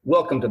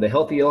Welcome to the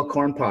Healthy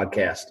Elkhorn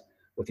Podcast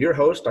with your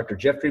host, Dr.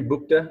 Jeffrey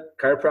Bukta,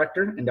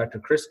 chiropractor, and Dr.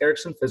 Chris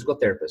Erickson, physical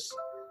therapist,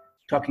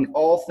 talking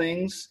all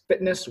things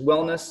fitness,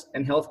 wellness,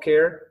 and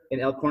healthcare in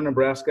Elkhorn,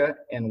 Nebraska,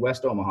 and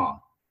West Omaha.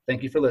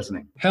 Thank you for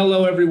listening.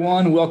 Hello,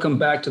 everyone. Welcome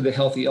back to the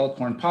Healthy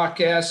Elkhorn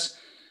Podcast.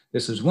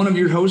 This is one of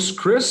your hosts,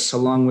 Chris,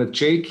 along with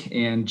Jake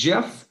and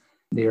Jeff.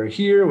 They are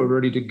here. We're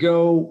ready to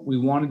go. We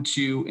wanted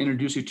to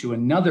introduce you to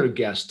another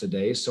guest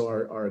today. So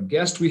our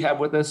guest we have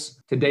with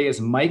us today is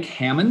Mike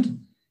Hammond.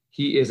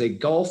 He is a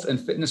golf and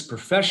fitness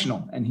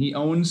professional, and he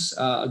owns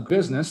a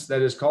business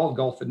that is called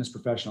Golf Fitness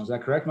Professional. Is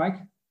that correct, Mike?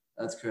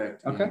 That's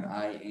correct. Okay. And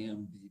I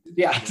am the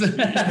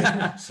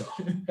yeah. so.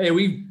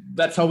 Hey,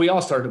 that's how we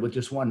all started, with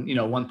just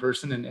one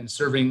person and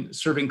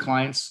serving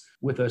clients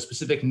with a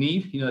specific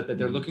need, that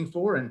they're looking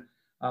for. And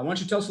why don't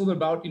you tell us a little bit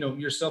about,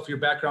 yourself, your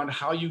background,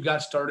 how you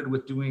got started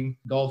with doing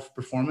golf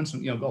performance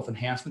and, golf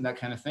enhancement, that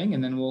kind of thing.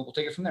 And then we'll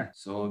take it from there.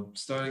 So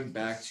starting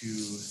back to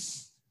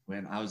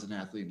when I was an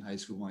athlete in high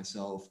school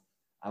myself,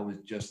 I was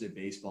just a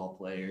baseball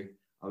player.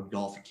 I would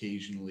golf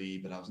occasionally,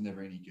 but I was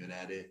never any good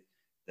at it.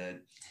 That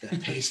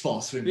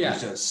baseball swing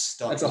was just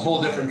stuck. That's a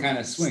whole different kind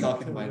of swing.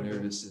 Stuck in my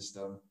nervous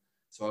system.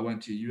 So I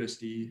went to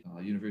USD,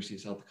 University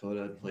of South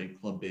Dakota, played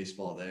club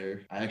baseball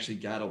there. I actually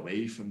got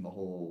away from the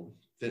whole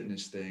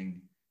fitness thing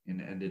and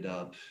ended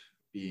up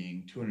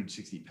being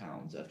 260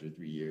 pounds after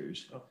 3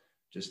 years. Oh.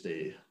 Just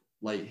a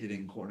light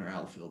hitting corner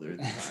outfielder at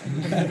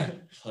the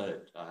time.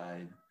 But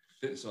I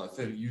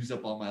used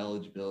up all my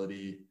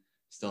eligibility.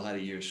 Still had a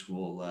year of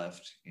school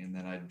left, and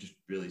then I just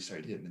really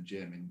started hitting the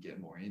gym and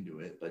getting more into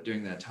it. But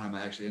during that time,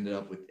 I actually ended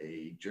up with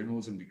a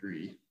journalism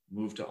degree,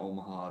 moved to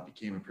Omaha,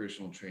 became a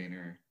personal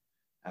trainer.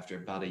 After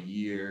about a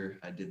year,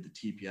 I did the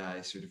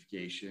TPI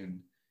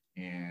certification,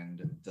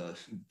 and the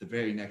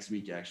very next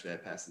week, actually, I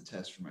passed the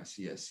test for my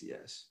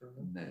CSCS.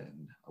 And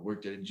then I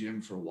worked at a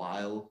gym for a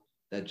while.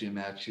 That gym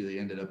actually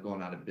ended up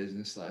going out of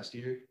business last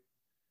year.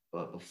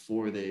 But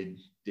before they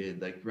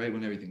did, right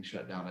when everything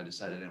shut down, I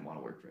decided I didn't want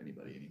to work for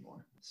anybody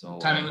anymore. So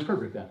timing was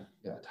perfect then.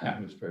 Yeah,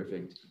 timing was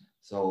perfect.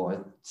 So I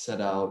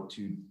set out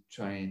to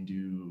try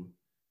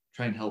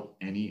and help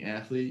any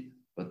athlete.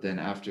 But then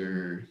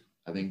after,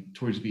 I think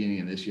towards the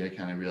beginning of this year, I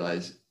kind of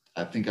realized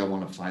I think I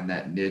want to find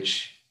that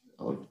niche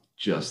of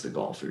just the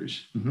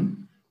golfers.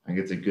 Mm-hmm. I think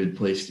it's a good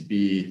place to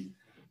be.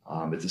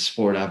 It's a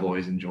sport I've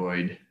always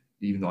enjoyed,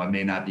 even though I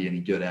may not be any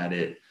good at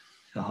it.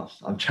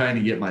 I'm trying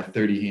to get my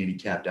 30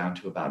 handicap down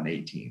to about an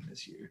 18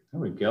 this year.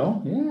 There we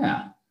go.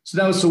 Yeah.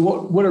 So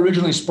what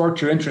originally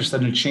sparked your interest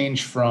in a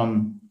change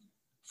from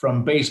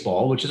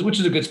baseball, which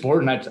is a good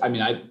sport, and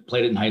I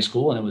played it in high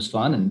school and it was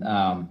fun,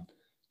 and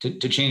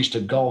to change to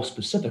golf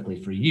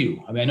specifically for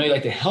you. I mean, I know you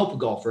like to help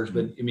golfers,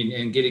 but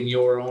and getting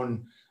your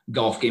own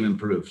golf game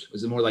improved.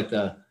 Was it more like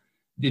the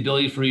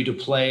ability for you to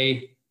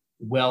play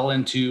well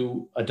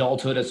into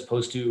adulthood as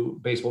opposed to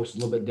baseball, which is a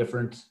little bit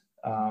different,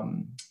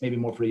 maybe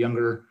more for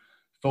younger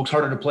folks,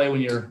 harder to play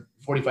when you're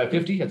 45,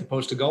 50 as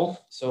opposed to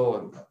golf?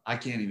 So I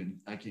can't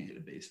hit a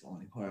baseball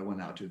anymore. I went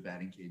out to a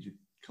batting cage a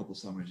couple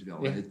summers ago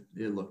and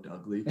it looked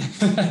ugly.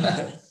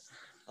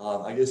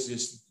 I guess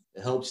just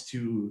it helps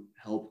to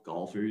help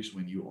golfers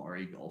when you are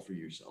a golfer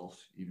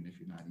yourself, even if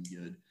you're not any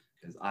good.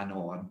 Because I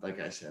know like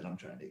I said, I'm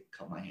trying to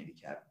cut my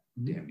handicap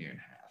damn near in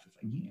half if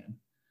I can.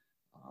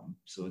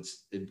 So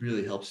it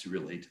really helps to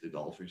relate to the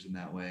golfers in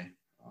that way.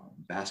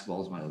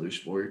 Basketball is my other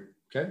sport.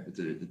 Okay. It's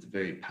a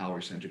very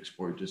power-centric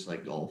sport, just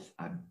like golf.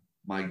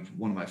 One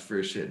of my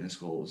first fitness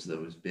goals that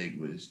was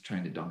big was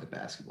trying to dunk a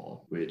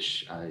basketball,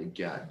 which I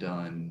got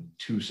done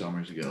 2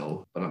 summers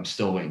ago, but I'm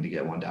still waiting to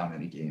get one down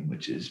in a game,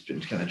 which has been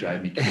kind of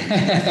driving me crazy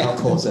how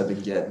close I've been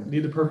getting.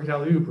 Need the perfect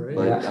alley-oop, right?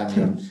 But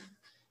yeah.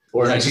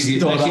 Or I just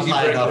throw it up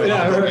high enough and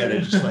I'll get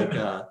it, just like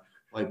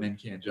white men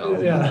can't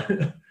jump.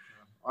 Yeah.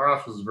 Our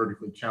office is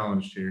vertically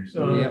challenged here,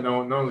 so no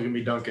one's gonna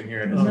be dunking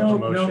here.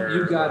 No,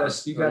 you got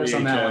us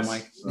on that one,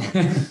 Mike. So.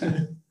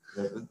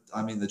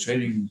 The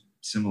training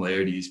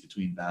similarities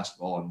between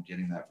basketball and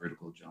getting that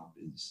vertical jump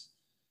and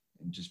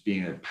just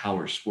being a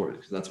power sport,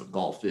 because that's what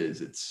golf is.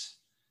 It's,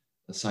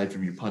 aside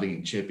from your putting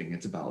and chipping,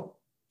 it's about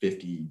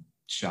 50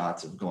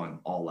 shots of going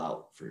all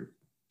out for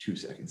 2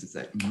 seconds. It's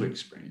that quick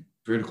sprint.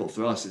 Vertical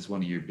thrust is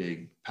one of your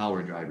big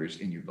power drivers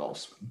in your golf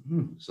swing.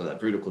 Mm-hmm. So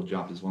that vertical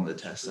jump is one of the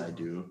tests I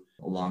do,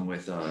 along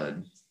with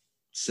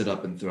sit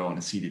up and throw and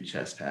a seated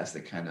chest pass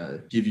that kind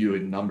of give you a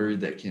number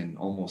that can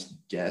almost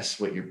guess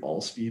what your ball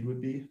speed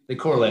would be. They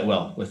correlate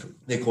well with.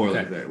 They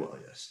correlate very well,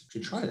 yes.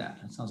 Should try that.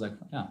 That sounds like,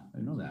 I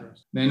know that.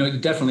 I know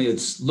definitely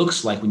it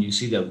looks like when you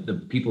see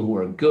the people who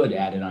are good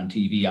at it on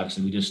TV,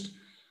 obviously we just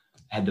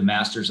had the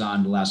Masters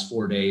on the last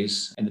 4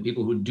 days, and the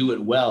people who do it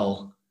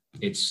well,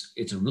 it's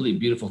a really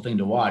beautiful thing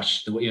to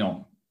watch. The way,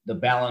 the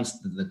balance,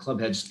 the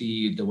club head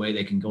speed, the way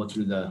they can go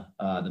through the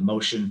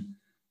motion.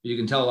 You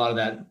can tell a lot of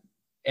that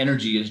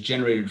energy is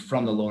generated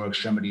from the lower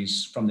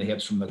extremities, from the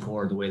hips, from the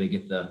core, the way they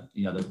get the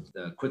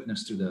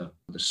quickness through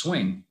the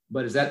swing.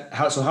 But is that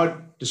how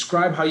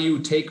describe how you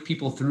take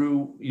people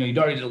through, you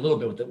already did a little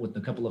bit with a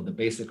couple of the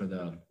basic or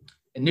the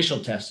initial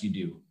tests you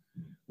do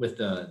with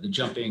the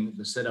jumping,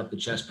 the setup, the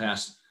chest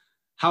pass.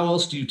 how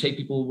else do you take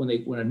people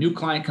when a new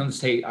client comes to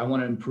say, I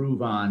want to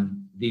improve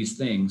on these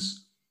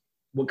things?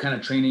 What kind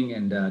of training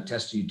and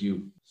tests do you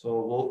do?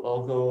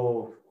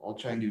 So I'll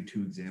try and do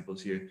 2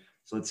 examples here.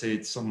 So let's say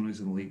it's someone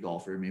who's an elite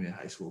golfer, maybe a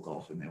high school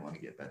golfer, and they want to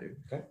get better.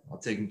 Okay. I'll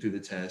take them through the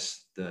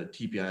test. The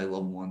TPI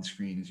level 1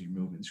 screen is your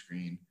movement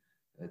screen.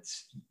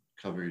 That's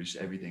covers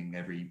everything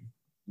every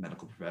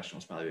medical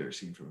professional's probably ever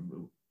seen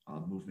from a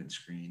movement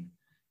screen.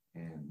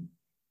 And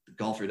the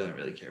golfer doesn't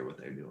really care what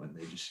they're doing.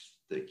 They just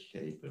think,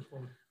 hey, just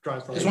want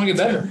to get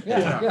better.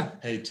 Yeah.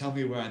 Hey, tell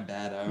me where I'm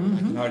bad. I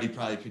can already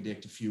probably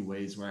predict a few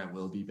ways where I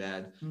will be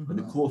bad. But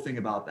the cool thing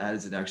about that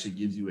is it actually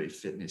gives you a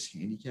fitness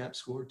handicap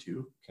score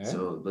too. Okay.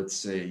 So let's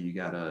say you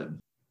got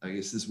I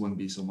guess this wouldn't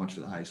be so much for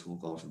the high school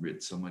golfer,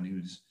 but someone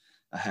who's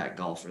a hack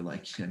golfer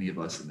like any of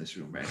us in this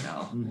room right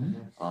now.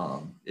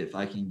 If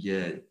I can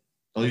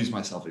I'll use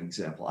myself as an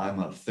example. I'm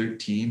a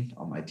 13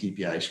 on my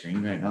TPI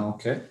screen right now.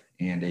 Okay.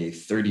 And a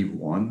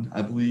 31,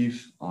 I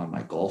believe, on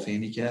my golf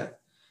handicap.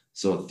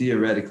 So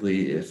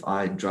theoretically, if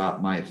I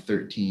drop my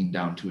 13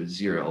 down to a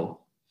 0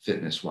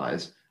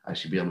 fitness-wise, I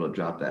should be able to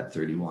drop that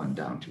 31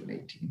 down to an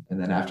 18.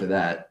 And then after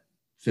that,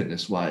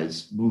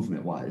 fitness-wise,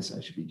 movement-wise,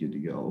 I should be good to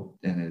go.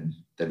 And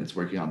then it's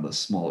working on the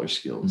smaller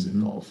skills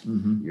in golf.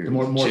 The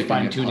more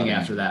fine-tuning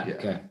after that. Yeah.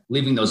 Okay.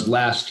 Leaving those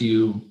last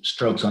few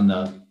strokes on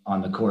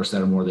the course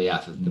that are more the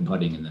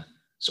putting in the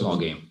small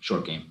game,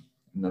 short game.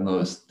 And then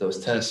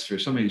those tests for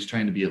somebody who's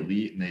trying to be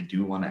elite and they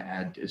do want to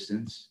add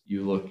distance,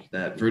 you look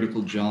at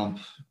vertical jump,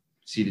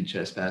 seated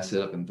chest pass, sit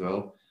up and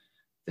throw.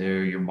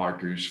 They're your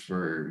markers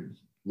for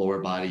lower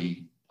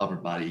body, upper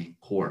body,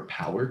 core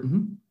power.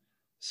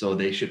 So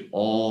they should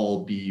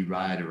all be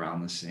right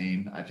around the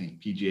same. I think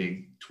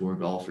PGA Tour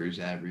golfers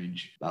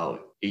average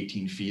about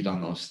 18 feet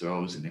on those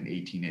throws and an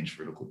 18-inch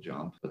vertical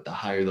jump. But the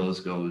higher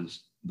those go,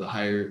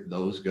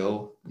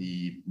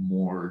 the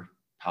more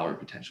power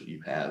potential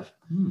you have.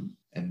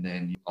 And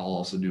then I'll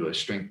also do a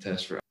strength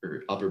test for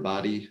upper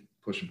body,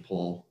 push and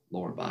pull,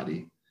 lower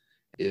body.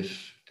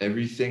 If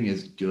everything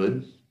is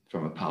good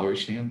from a power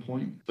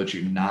standpoint, but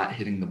you're not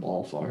hitting the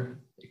ball far,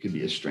 it could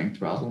be a strength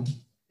problem.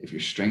 If your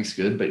strength's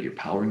good, but your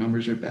power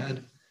numbers are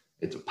bad,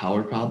 it's a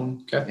power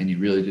problem. Okay. And you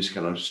really just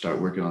got to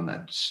start working on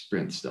that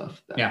sprint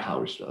stuff, that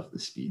power stuff, the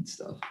speed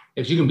stuff.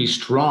 If you can be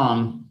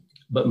strong,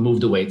 but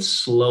move the weight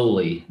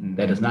slowly,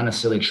 that does not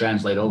necessarily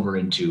translate over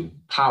into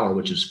power,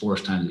 which is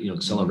force times,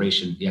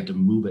 acceleration. You have to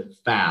move it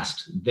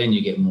fast. Then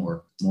you get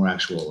more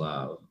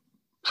actual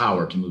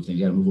power to move things.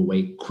 You got to move a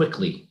weight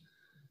quickly,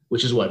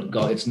 which is what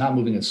it's not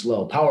moving it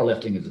slow.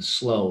 Powerlifting is a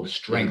slow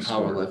strength.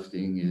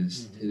 Powerlifting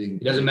is hitting.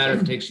 It doesn't matter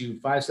if it takes you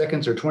 5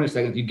 seconds or 20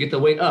 seconds. You get the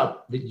weight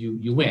up, that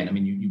you win. I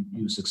mean,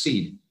 you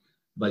succeed,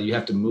 but you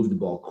have to move the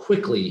ball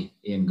quickly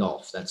in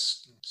golf.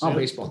 That's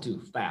baseball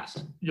too,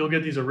 fast. You'll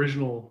get these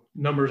original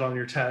numbers on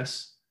your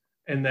tests,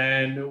 and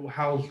then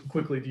how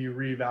quickly do you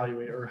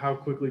reevaluate, or how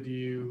quickly do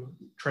you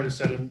try to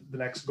set the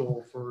next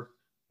goal for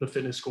the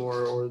fitness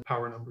score or the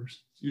power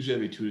numbers? Usually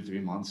every 2 to 3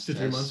 months. 2 to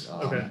 3 months.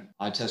 Okay.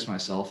 I test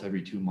myself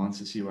every 2 months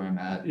to see where I'm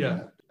at.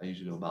 Yeah. I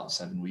usually do about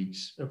 7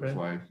 weeks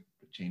before I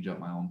change up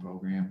my own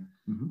program.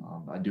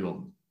 I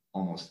do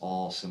almost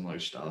all similar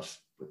stuff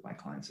with my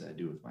clients that I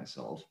do with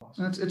myself.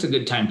 It's a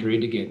good time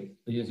period to get.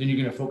 Then you're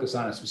going to focus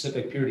on a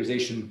specific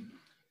periodization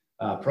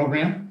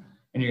program,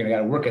 and you're going to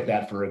got to work at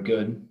that for a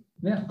good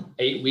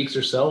 8 weeks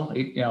or so.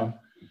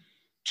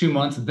 2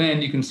 months.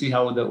 Then you can see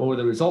what were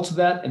the results of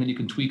that, and then you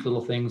can tweak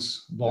little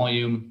things: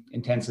 volume,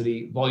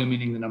 intensity. Volume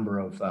meaning the number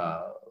of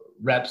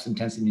reps,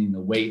 intensity meaning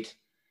the weight.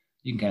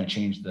 You can kind of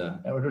change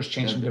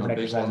some different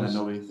exercises. That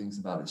nobody thinks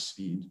about is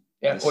speed.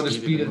 Yeah, or the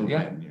speed of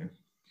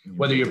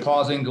whether you're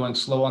pausing, going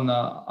slow on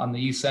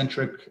the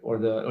eccentric or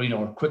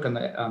quick on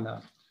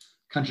the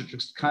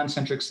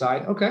concentric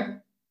side. Okay.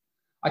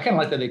 I kind of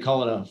like that they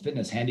call it a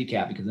fitness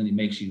handicap, because then it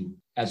makes you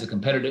as a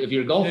competitor. If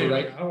you're a golfer,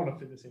 right? I don't want a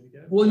fitness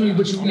handicap. Well, I want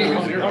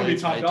to be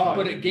top dog.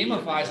 But it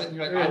gamifies it, and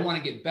you're like, I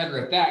want to get better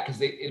at that, because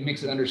it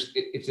makes it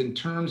it's in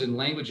terms and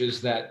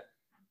languages that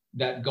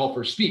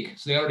golfers speak.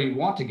 So they already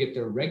want to get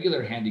their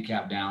regular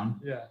handicap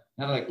down. Yeah.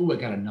 Now they're like, oh, I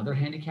got another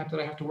handicap that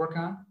I have to work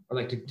on, or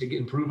like to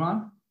improve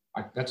on.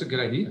 That's a good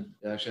idea.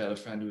 I actually had a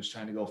friend who was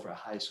trying to go for a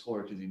high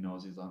score because he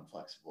knows he's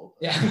unflexible.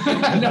 Yeah.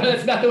 No,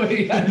 that's not the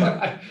way. That's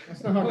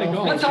not how I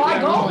golf. That's how I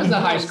golf is a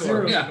high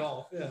score. Yeah.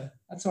 Golf. Yeah.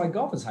 That's how I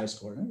golf is high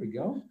score. There we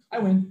go. I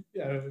win.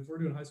 Yeah. If we're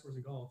doing high scores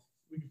in golf,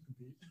 we can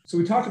compete. So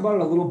we talked about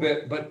it a little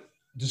bit, but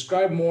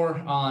describe more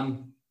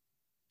on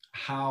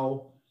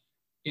how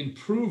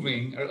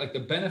improving, or like the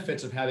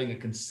benefits of having a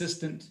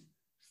consistent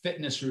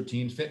fitness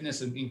routine,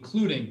 fitness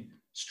including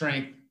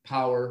strength,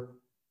 power,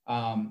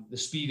 the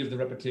speed of the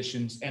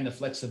repetitions, and the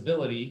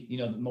flexibility,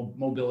 the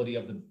mobility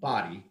of the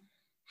body,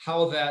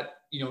 how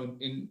that,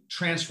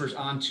 transfers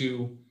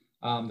onto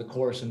the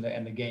course and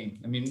the game.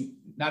 I mean,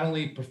 not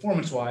only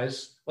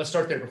performance-wise, let's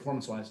start there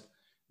performance-wise,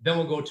 then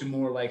we'll go to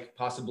more like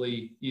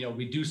possibly,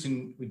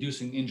 reducing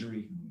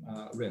injury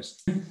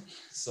risk.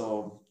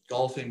 So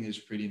golfing is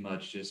pretty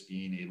much just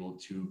being able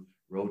to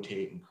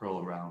rotate and curl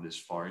around as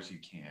far as you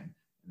can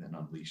and then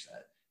unleash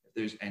that. if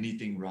there's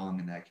anything wrong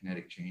in that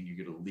kinetic chain,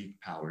 you're going to leak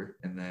power.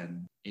 And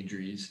then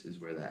injuries is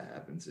where that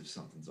happens if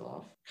something's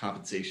off.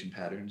 Compensation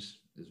patterns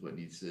is what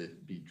needs to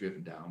be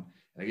driven down.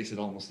 And I guess it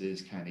almost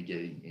is kind of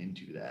getting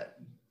into that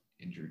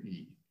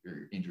injury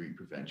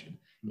prevention.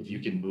 If you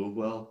can move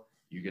well,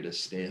 you're going to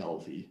stay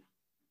healthy.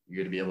 You're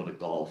going to be able to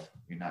golf.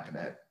 You're not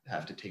going to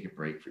have to take a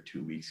break for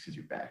 2 weeks because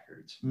your back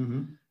hurts.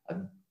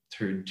 I've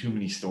heard too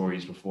many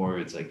stories before.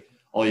 It's like,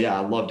 oh yeah, I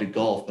love to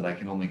golf, but I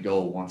can only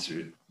go once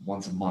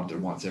a month or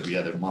once every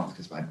other month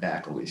because my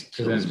back always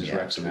kills me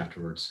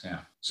afterwards. Yeah.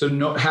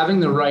 So having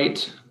the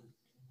right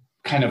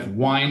kind of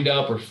wind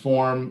up or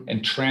form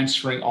and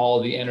transferring all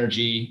of the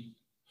energy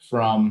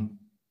from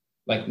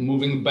like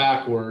moving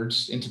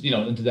backwards into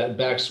that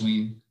back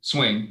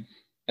swing,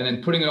 and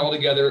then putting it all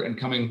together and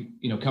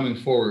coming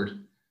forward.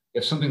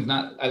 If something's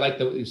not, I like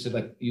that you said,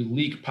 like you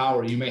leak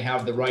power, you may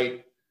have the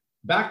right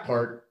back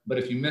part, but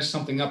if you miss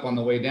something up on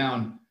the way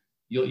down,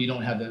 you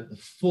don't have the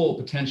full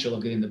potential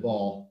of getting the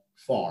ball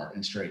far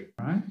and straight.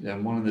 Right? Yeah,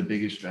 one of the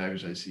biggest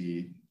drivers I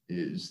see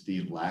is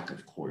the lack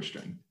of core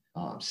strength.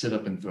 Sit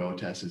up and throw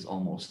test is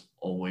almost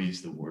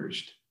always the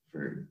worst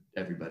for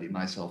everybody,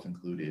 myself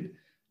included.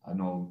 I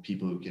know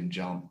people who can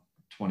jump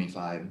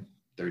 25,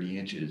 30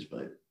 inches,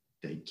 but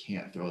they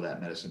can't throw that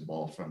medicine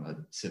ball from a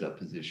sit-up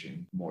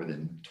position more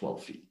than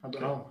 12 feet.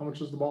 How much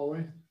does the ball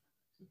weigh?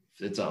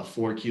 It's a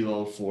 4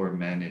 kilo for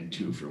men and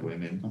 2 for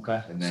women.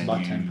 Okay. And then it's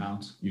about 10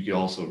 pounds. You can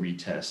also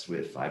retest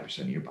with 5%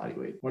 of your body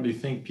weight. What do you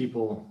think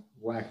people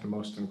lack the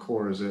most in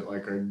core? Is it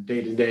like our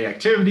day-to-day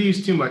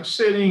activities, too much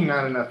sitting,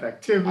 not enough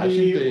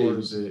activity, or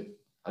is it?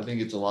 I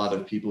think it's a lot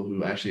of people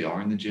who actually are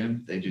in the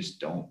gym. They just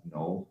don't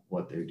know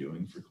what they're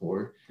doing for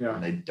core. Yeah.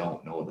 And they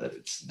don't know that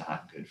it's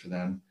not good for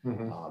them.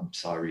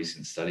 Saw a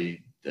recent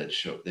study that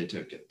showed they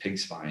took a pig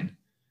spine.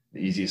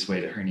 The easiest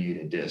way to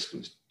herniate a disc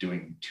was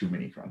doing too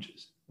many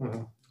crunches.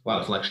 A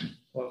lot of flexion.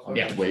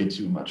 Yeah, way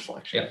too much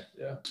flexion.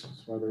 Yeah. That's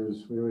why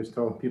we always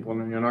tell people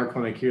in our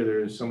clinic here,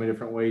 there's so many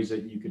different ways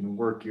that you can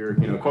work your,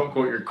 quote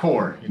unquote, your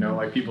core.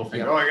 Like people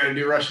think, oh, I got to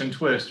do Russian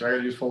twist, or I got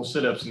to do full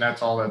sit-ups, and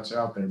that's all that's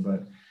out there.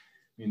 But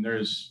I mean,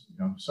 there's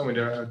so many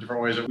different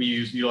ways that we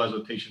utilize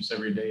with patients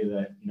every day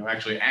that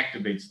actually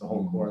activates the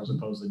whole core, as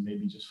opposed to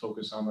maybe just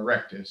focus on the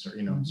rectus or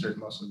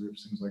certain muscle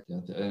groups, things like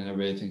that. And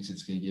everybody thinks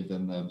it's going to give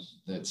them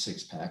that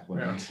 6-pack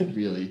when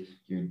really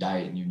your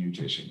diet and your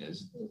nutrition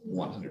is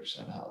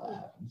 100% how that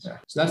happens. Yeah.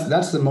 So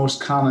that's the most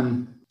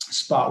common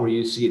spot where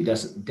you see a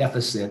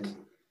deficit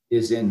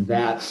is in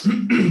that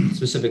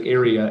specific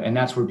area, and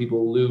that's where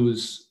people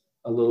lose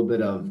a little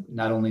bit of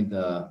not only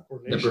the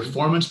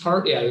performance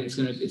part. Yeah, it's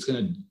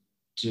gonna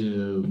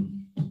you're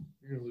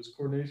going to lose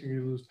coordination, you're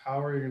going to lose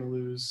power, you're going to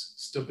lose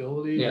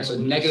stability. Yeah, so it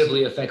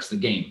negatively affects the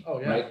game.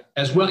 Oh, yeah. Right?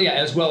 As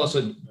well as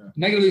so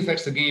negatively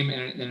affects the game,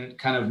 and it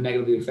kind of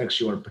negatively affects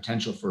your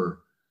potential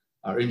for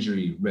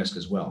injury risk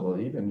as well. Well,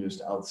 even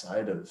just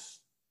outside of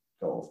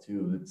golf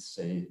too, let's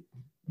say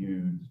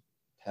you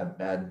have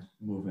bad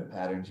movement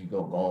patterns, you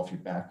go golf, your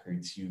back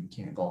hurts, you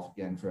can't golf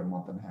again for a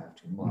month and a half,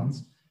 2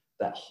 months.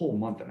 That whole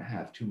month and a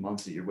half, 2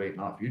 months that you're waiting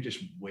off, you're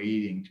just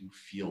waiting to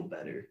feel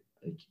better.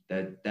 Like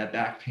that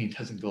back pain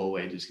doesn't go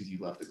away just because you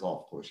left the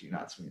golf course. You're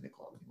not swinging the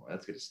club anymore.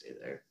 That's going to stay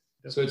there.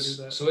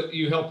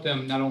 You help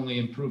them not only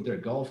improve their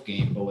golf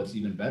game, but what's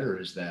even better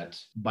is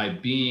that by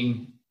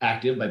being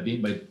active,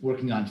 by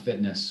working on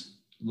fitness,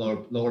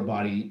 lower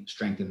body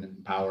strength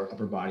and power,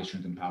 upper body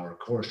strength and power,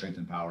 core strength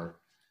and power,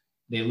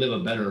 they live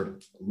a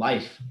better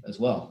life as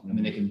well. I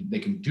mean, they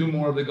can do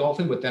more of the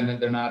golfing, but then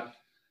they're not,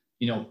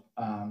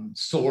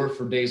 sore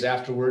for days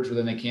afterwards, or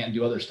then they can't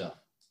do other stuff.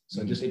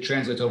 So it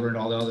translates over into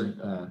all the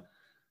other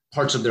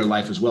parts of their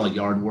life as well.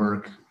 Yard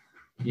work,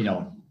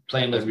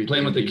 playing with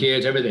the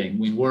kids, everything.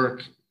 We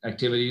work,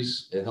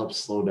 activities. It helps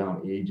slow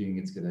down aging.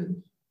 It's gonna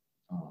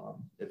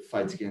it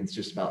fights against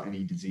just about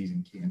any disease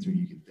and cancer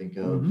you can think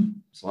of.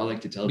 So I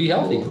like to tell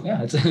people, be healthy.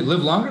 Yeah, it's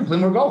live longer, play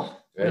more golf.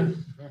 Right.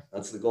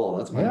 That's the goal.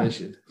 That's my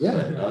mission.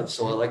 Yeah.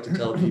 So I like to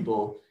tell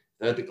people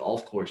they're at the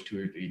golf course 2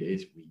 or 3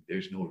 days a week.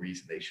 There's no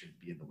reason they shouldn't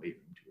be in the weight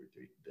room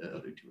the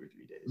other 2 or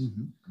 3 days.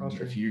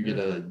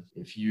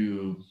 If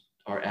you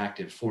are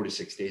active 4 to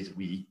 6 days a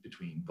week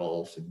between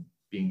golf and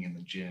being in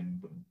the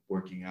gym and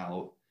working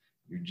out,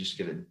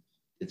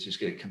 it's just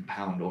gonna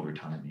compound over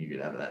time. You're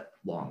gonna have that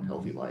long,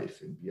 healthy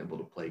life and be able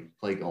to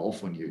play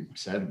golf when you're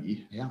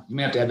 70. Yeah, you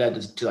may have to add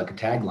that to like a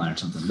tagline or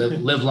something.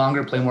 Live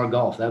longer, play more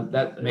golf.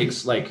 That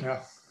makes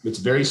it's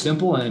very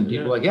simple, and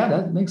people are like, yeah,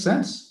 that makes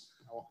sense.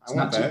 I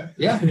want that.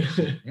 Yeah.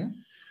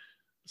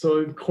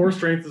 So core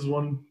strength is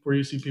one where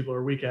you see people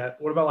are weak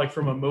at. What about like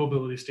from a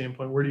mobility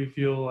standpoint? Where do you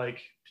feel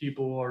like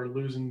people are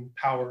losing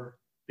power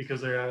because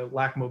they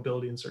lack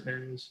mobility in certain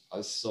areas?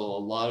 So a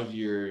lot of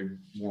your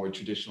more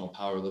traditional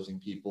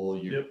powerlifting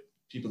people,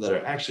 people that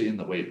are actually in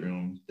the weight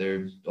room,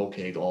 they're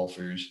okay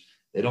golfers.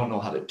 They don't know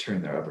how to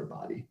turn their upper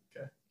body.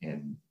 Okay.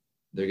 And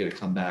they're going to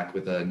come back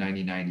with a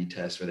 90-90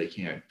 test where they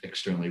can't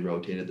externally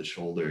rotate at the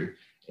shoulder.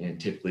 And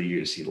typically you're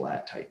going to see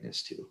lat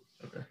tightness too.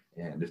 Okay.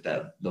 And if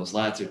those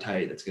lats are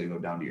tight, that's going to go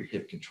down to your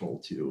hip control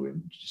too,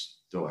 and just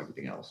throw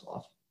everything else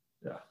off.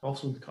 Yeah, golf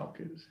swing's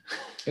complicated.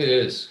 It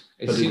is.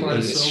 But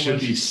it should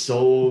be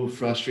so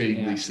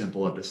frustratingly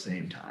simple at the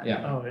same time.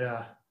 Yeah. Oh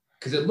yeah.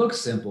 Because it looks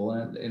simple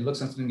and it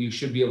looks like something you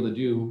should be able to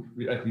do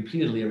like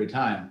repeatedly every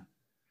time,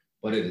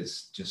 but it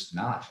is just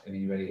not. I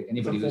mean,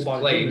 anybody who's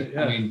played,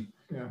 I mean,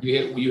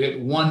 you hit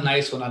one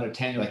nice one out of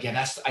 10, you're like,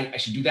 yeah, I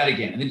should do that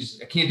again, and then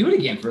I can't do it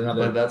again for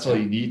another. But that's all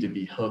you need to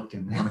be hooked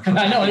and want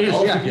I know it is.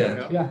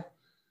 Yeah.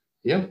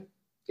 Yeah,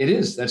 it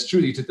is. That's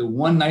true. You took the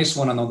one nice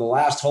one on the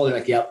last hole. You're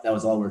like, yep, that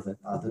was all worth it.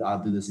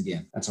 I'll do this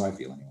again. That's how I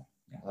feel anyway.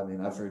 Yeah. I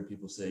mean, I've heard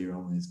people say you're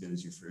only as good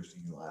as your first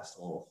and your last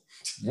hole.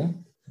 Yeah.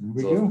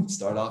 So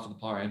start off with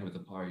the par, end with the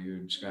par.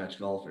 You're a scratch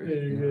golfer. Yeah,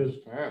 you're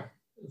good. Yeah.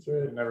 That's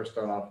right. You never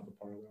start off with the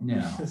par.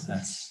 No,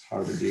 that's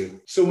hard to do.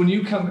 So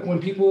when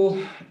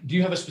people, do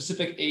you have a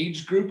specific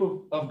age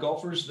group of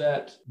golfers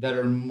that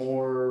are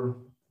more,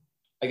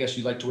 I guess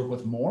you'd like to work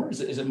with more? Is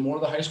it more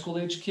the high school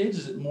age kids?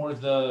 Is it more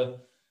the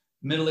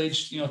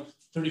middle-aged,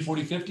 30,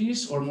 40,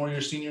 50s, or more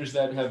your seniors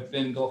that have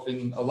been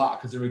golfing a lot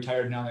because they're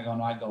retired now and they go,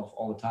 no, I golf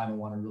all the time and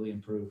want to really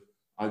improve?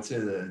 I'd say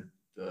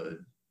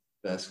the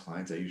best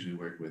clients I usually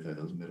work with are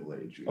those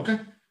middle-aged. Okay.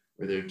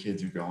 Where their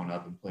kids are growing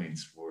up and playing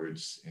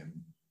sports, and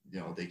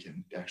they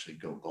can actually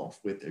go golf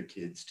with their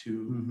kids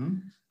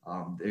too.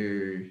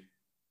 Mm-hmm.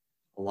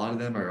 A lot of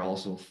them are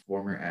also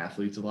former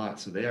athletes a lot,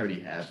 so they already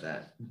have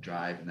that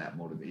drive and that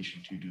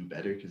motivation to do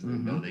better because they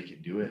know they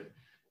can do it.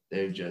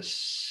 They're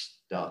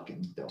just stuck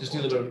and don't just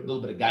need a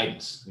little bit of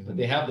guidance. Mm-hmm. But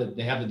they have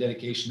the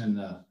dedication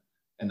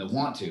and the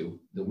want to,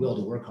 the will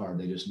to work hard.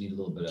 They just need a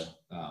little bit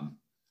of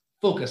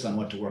focus on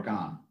what to work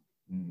on.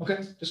 Okay,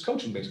 just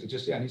coaching basically.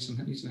 Just need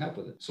some help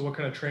with it. So what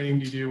kind of training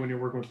do you do when you're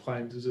working with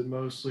clients? Is it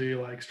mostly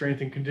like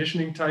strength and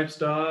conditioning type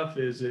stuff?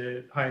 Is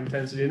it high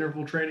intensity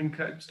interval training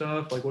type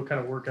stuff? Like what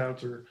kind of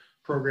workouts or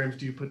programs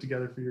do you put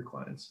together for your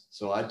clients?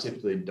 So I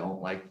typically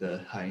don't like the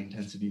high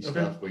intensity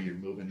stuff where you're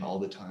moving all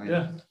the time.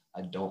 Yeah.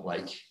 I don't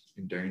like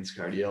endurance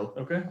cardio.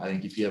 Okay. I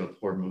think if you have a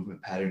poor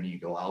movement pattern and you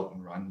go out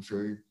and run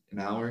for an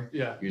hour,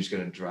 you're just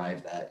going to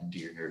drive that into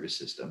your nervous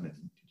system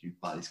and your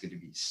body's going to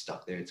be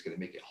stuck there. It's going to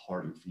make it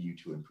harder for you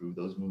to improve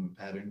those movement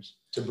patterns.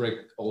 To break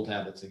old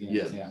habits again.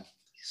 Yeah.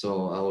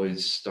 So I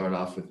always start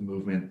off with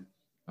movement,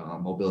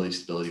 mobility,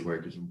 stability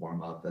work as a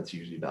warm up. That's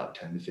usually about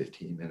 10 to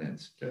 15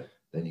 minutes. Okay.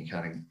 Then you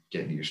kind of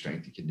get into your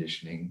strength and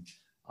conditioning,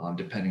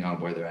 depending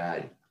on where they're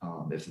at.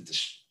 If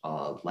it's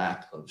a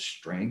lack of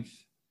strength,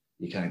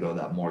 you kind of go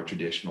that more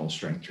traditional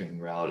strength training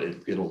route.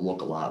 It'll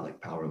look a lot like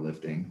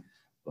powerlifting,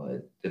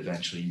 but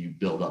eventually you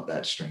build up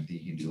that strength that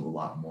you can do a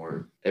lot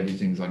more.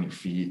 Everything's on your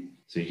feet.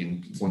 So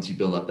once you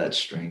build up that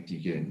strength,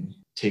 you can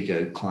take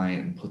a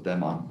client and put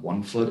them on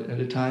one foot at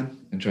a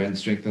time and try and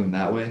strengthen them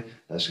that way.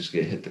 That's just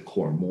going to hit the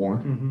core more.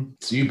 Mm-hmm.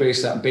 So you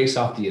based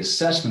off the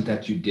assessment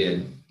that you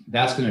did,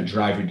 that's going to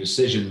drive your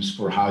decisions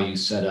for how you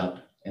set up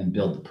and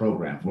build the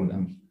program for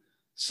them.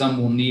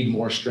 Some will need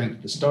more strength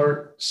at the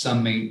start.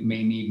 Some may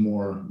need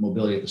more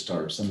mobility at the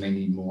start. Some may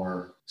need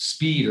more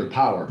speed or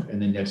power.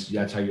 And then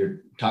that's how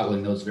you're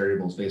toggling those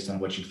variables based on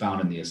what you found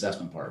in the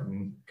assessment part.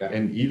 Okay.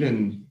 And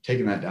even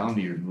taking that down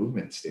to your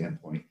movement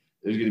standpoint,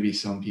 there's going to be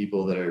some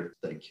people that are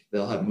like,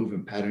 they'll have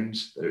movement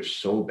patterns that are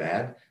so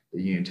bad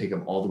that you can take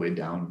them all the way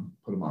down,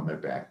 put them on their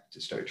back to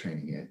start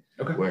training it.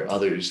 Okay. Where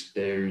others,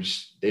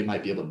 they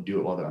might be able to do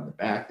it while they're on their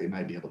back. They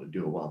might be able to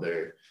do it while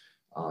they're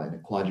in a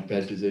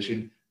quadruped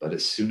position. But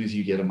as soon as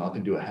you get them up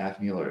into a half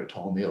kneel or a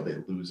tall kneel, they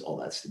lose all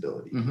that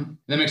stability. Mm-hmm.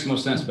 That makes the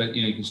most sense. But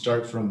you can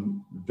start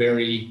from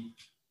very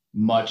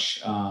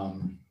much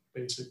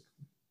basic.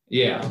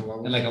 Yeah,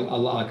 and like a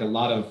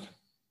lot of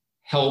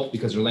help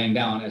because they're laying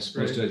down, as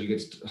opposed to as you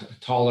get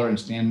taller and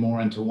stand more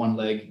into one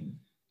leg,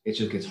 it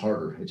just gets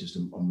harder. It's just a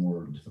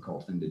more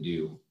difficult thing to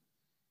do.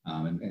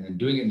 And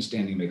doing it in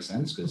standing makes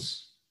sense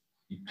because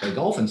you play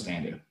golf in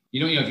standing.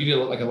 If you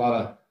do like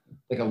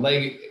a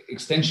leg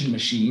extension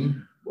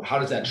machine, how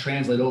does that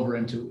translate over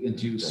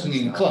into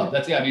swinging a club?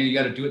 You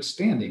got to do it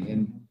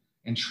standing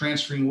and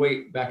transferring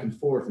weight back and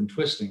forth and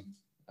twisting.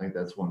 I think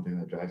that's one thing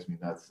that drives me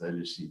nuts. I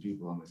just see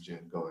people in the gym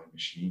going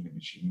machine to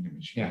machine to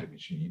machine to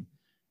machine.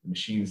 The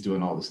machine's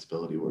doing all the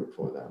stability work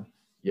for them.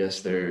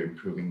 Yes, they're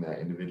improving that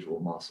individual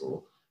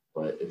muscle,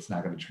 but it's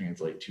not going to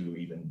translate to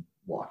even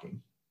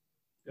walking.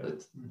 Yeah.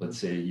 Let's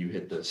say you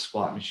hit the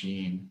squat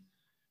machine,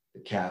 the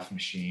calf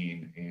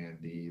machine, and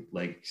the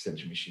leg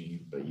extension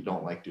machine, but you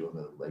don't like doing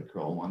the leg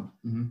curl one.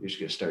 Mm-hmm. You're just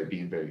going to start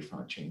being very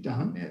front chain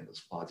dominant.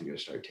 Those quads are going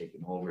to start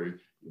taking over.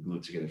 Your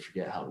glutes are going to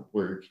forget how to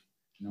work.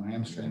 No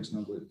hamstrings, no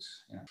glutes.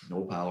 Yeah.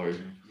 No power. The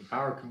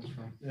power comes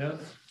from. Yeah.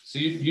 So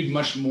you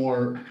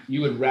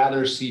would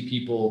rather see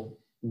people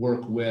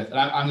work with,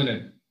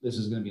 and this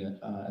is going to be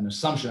an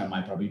assumption on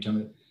my part, but you tell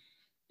me,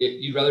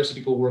 you'd rather see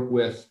people work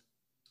with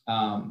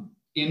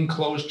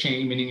enclosed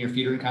chain, meaning your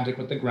feet are in contact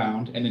with the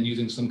ground, and then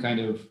using some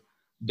kind of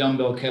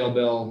dumbbell,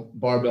 kettlebell,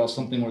 barbell,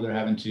 something where they're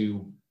having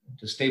to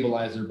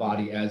stabilize their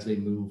body as they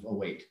move a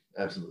weight.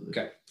 Absolutely.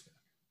 Okay.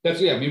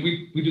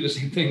 We do the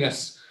same thing.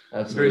 That's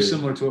very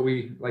similar to what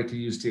we like to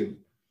use too.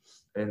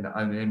 And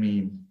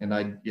ideally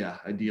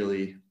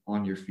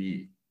on your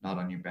feet, not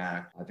on your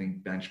back. I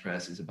think bench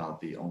press is about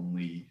the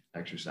only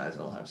exercise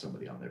I'll have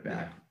somebody on their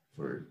back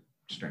for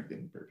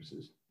strengthening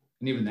purposes.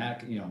 And even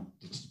that,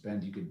 it just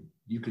depends.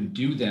 You can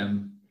do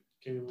them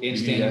in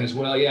standing as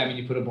well. Yeah, I mean,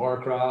 you put a bar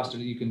across, or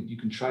you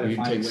can try to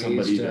find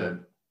ways to.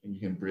 And you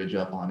can bridge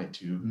up on it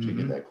too to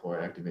get that core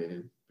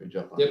activated. Bridge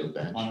up on the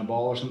bench, on a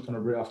ball or something,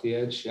 or off the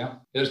edge. Yeah,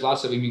 there's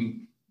lots of.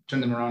 Turn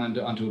them around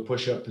onto a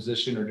push-up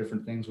position or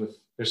different things.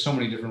 There's so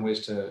many different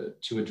ways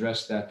to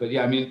address that. But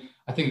yeah, I mean,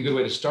 I think a good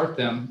way to start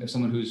them, if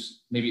someone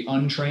who's maybe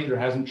untrained or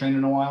hasn't trained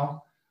in a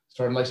while,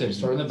 start in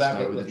the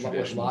back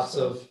with lots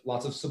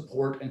of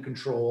support and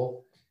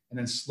control, and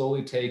then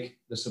slowly take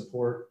the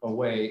support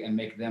away and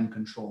make them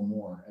control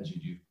more as you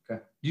do.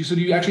 Okay. So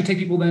do you actually take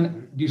people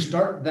then? Do you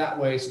start that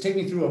way? So take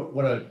me through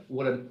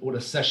what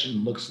a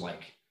session looks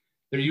like.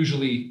 They're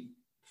usually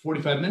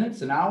 45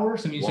 minutes, an hour.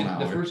 So you say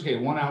the first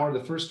 1 hour,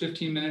 the first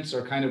 15 minutes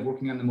are kind of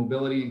working on the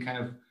mobility and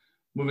kind of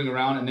moving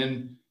around. And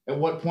then at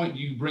what point do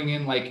you bring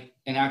in like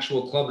an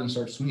actual club and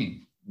start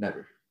swinging?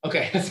 Never.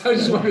 Okay. That's how I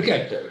just wondered.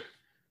 Okay.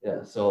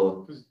 Yeah.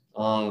 So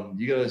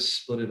you got to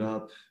split it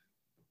up.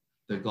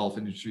 The golf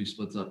industry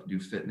splits up, do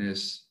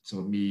fitness. So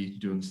me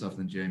doing stuff in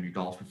the gym, your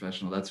golf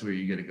professional, that's where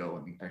you got to go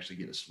and actually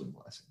get a swing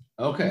lesson.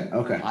 Okay.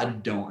 I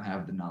don't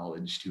have the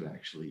knowledge to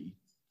actually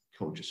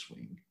coach a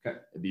swing. Okay.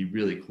 It'd be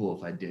really cool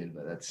if I did,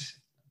 but that's.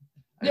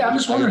 I'm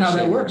just wondering how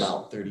that works.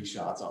 About 30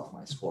 shots off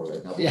my score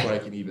right now before I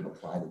can even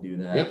apply to do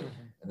that. Yep.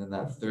 And then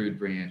that third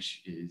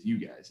branch is you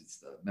guys. It's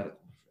the medical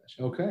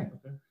profession. Okay.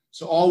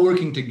 So all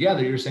working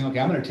together, you're saying, okay,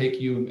 I'm going to take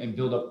you and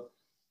build up,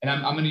 and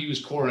I'm going to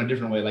use core in a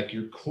different way, like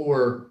your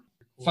core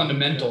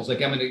fundamentals.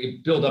 Like I'm going to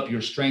build up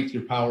your strength,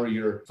 your power,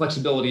 your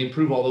flexibility,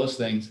 improve all those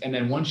things. And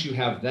then once you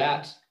have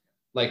that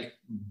like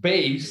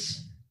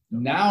base,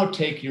 now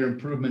take your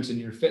improvements in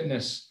your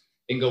fitness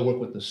and go work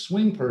with the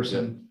swing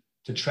person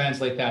to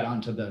translate that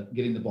onto the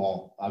getting the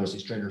ball obviously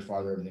straighter,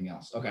 farther, everything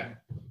else. Okay.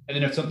 And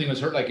then if something was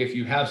hurt, like if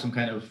you have some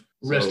kind of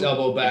wrist,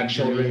 elbow, back,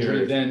 shoulder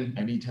injury, then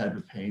any type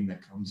of pain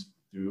that comes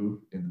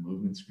through in the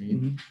movement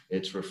screen,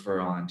 it's refer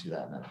on to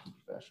that medical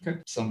professional.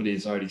 Okay.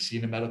 Somebody's already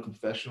seen a medical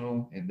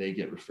professional and they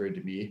get referred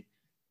to me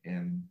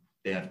and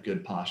they have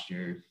good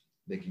posture.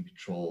 They can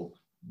control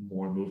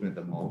more movement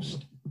than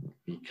most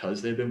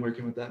because they've been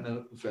working with that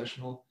medical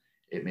professional.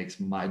 It makes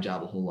my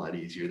job a whole lot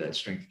easier. That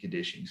strength and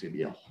conditioning is going to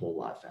be a whole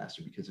lot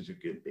faster because there's a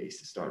good base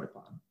to start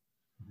upon.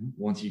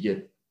 Once you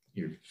get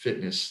your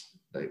fitness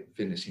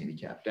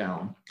handicap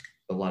down,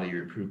 a lot of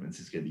your improvements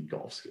is going to be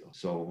golf skills.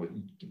 So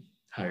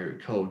hire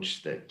a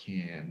coach that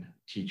can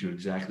teach you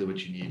exactly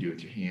what you need to do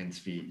with your hands,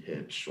 feet,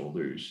 hips,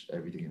 shoulders,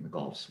 everything in the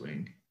golf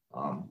swing.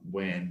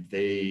 When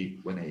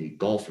a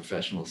golf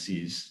professional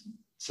sees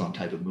some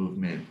type of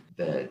movement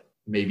that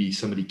maybe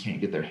somebody can't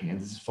get their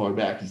hands as far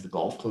back as the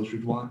golf coach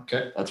would want,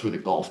 that's where the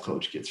golf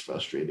coach gets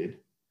frustrated.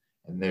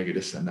 And they're going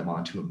to send them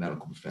on to a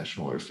medical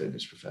professional or a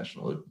fitness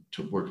professional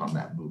to work on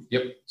that move.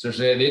 Yep. So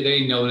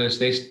they notice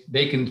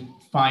they can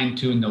fine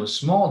tune those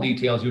small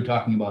details you were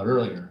talking about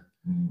earlier.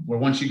 Where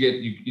once you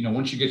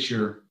get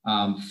your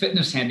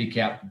fitness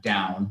handicap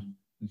down,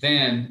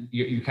 then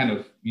you kind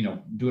of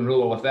doing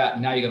real well with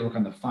that. Now you got to work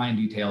on the fine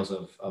details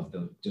of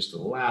the just the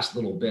last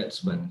little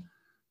bits.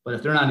 But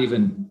if they're not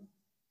even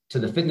to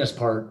the fitness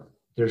part,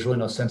 there's really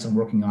no sense in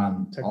working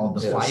on all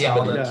the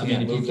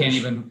if you can't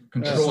even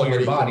control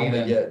your body,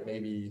 then get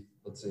maybe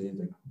let's say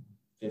like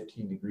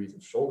 15 degrees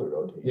of shoulder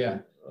rotation. Yeah,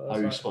 how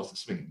are you supposed to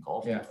swing in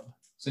golf? Yeah.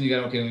 So you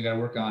got to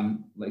work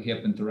on like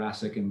hip and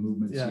thoracic and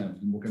movements,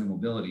 working on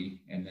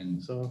mobility, and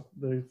then. So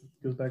that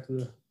goes back to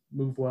the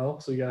move well.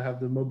 So you got to have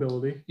the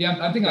mobility. Yeah,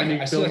 I think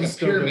I see like a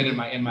pyramid in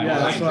my mind.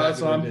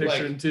 That's what I'm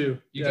picturing too.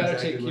 You got to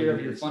take care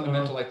of your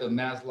fundamental, like the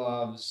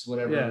Maslow's,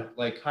 whatever,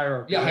 like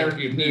hierarchy. Yeah,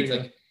 hierarchy of needs.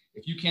 Like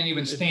if you can't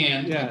even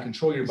stand and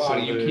control your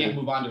body, you can't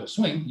move on to a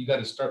swing. You got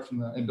to start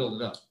from and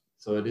build it up.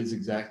 So it is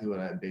exactly what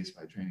I base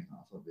my training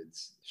off of.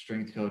 It's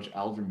strength coach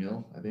Oliver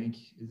Mill, I think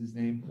is his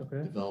name,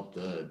 developed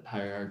the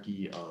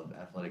hierarchy of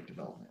athletic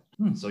development.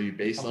 So your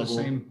base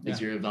level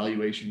is your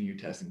evaluation and your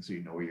testing, so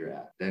you know where you're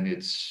at. Then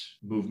it's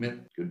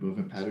movement, good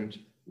movement patterns,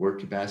 work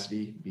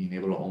capacity, being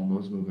able to own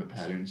those movement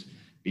patterns,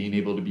 being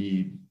able to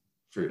be,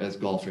 as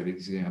golf, for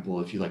example,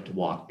 if you like to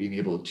walk, being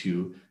able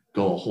to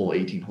go a whole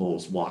 18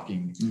 holes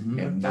walking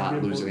and not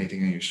lose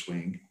anything in your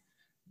swing.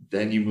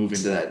 Then you move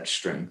into that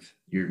strength,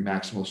 your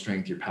maximal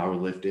strength, your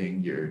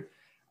powerlifting,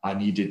 I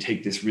need to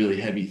take this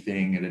really heavy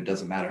thing and it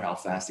doesn't matter how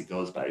fast it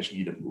goes, but I just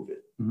need to move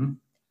it.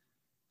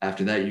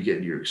 After that, you get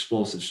into your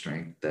explosive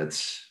strength.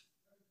 That's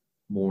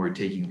more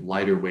taking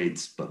lighter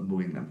weights, but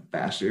moving them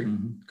faster.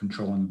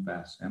 Controlling them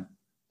fast. Yeah. And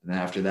then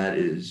after that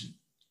is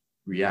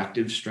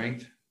reactive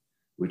strength,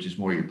 which is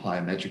more your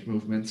plyometric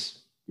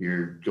movements.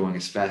 You're going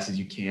as fast as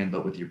you can,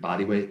 but with your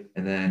body weight.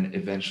 And then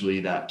eventually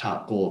that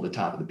top goal at the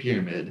top of the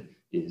pyramid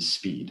is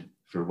speed.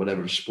 For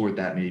whatever sport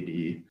that may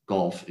be,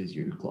 golf is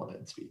your club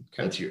head speed.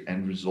 That's your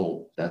end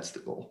result. That's the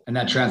goal. And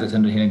that translates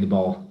into hitting the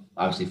ball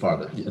obviously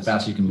farther. The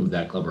faster you can move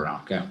that club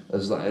around. Okay.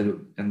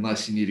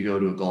 Unless you need to go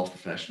to a golf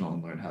professional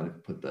and learn how to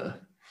put the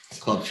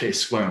club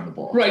face square on the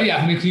ball. Right. Yeah.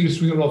 I mean, you can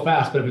swing it real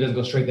fast, but if it doesn't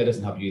go straight, that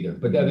doesn't help you either.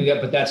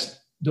 But that's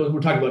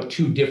we're talking about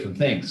two different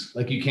things.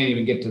 Like you can't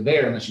even get to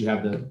there unless you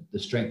have the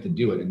strength to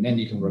do it. And then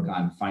you can work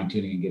on fine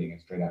tuning and getting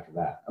it straight after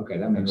that. Okay.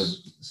 That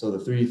makes So the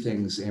three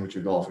things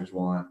amateur golfers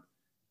want: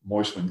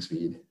 more swing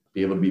speed,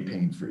 be able to be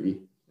pain free,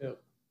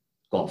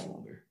 golf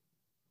longer.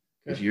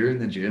 Okay. If you're in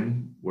the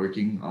gym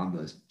working on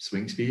the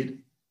swing speed,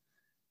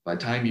 by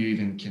the time you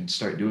even can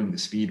start doing the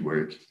speed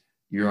work,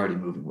 you're already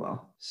moving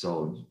well.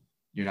 So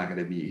you're not going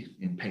to be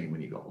in pain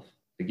when you golf.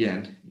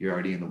 Again, you're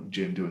already in the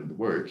gym doing the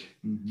work.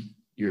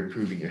 You're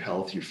improving your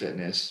health, your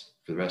fitness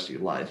for the rest of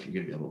your life. You're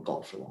going to be able to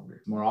golf for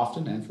longer. more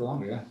often and for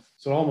longer. Yeah.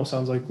 So it almost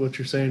sounds like what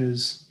you're saying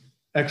is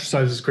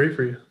exercise is great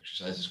for you.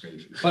 Exercise is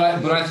great for you.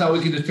 But I thought we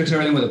could just fix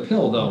everything with a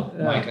pill, though,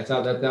 Yeah. Mike. I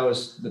thought that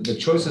was the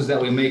choices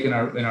that we make in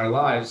our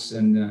lives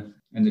and the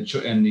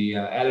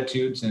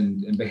attitudes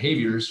and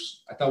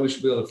behaviors. I thought we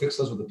should be able to fix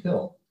those with a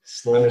pill.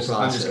 Slow I'm just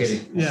process.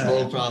 kidding. Yeah.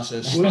 Slow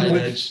process.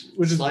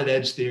 Slide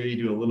edge theory.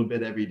 Do a little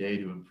bit every day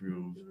to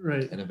improve,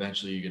 Right. and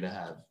eventually you're going to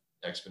have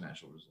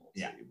exponential results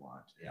that you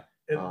want. Yeah.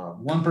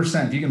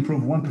 1%. If you can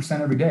improve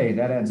 1% every day,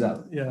 that adds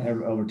up. Yeah.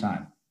 Over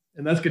time.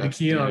 And that's good to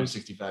key in on.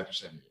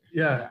 65%.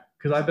 Yeah.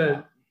 Because I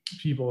bet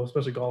people,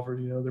 especially golfers,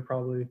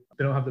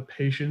 they don't have the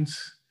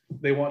patience.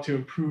 They want to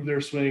improve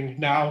their swing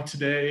now,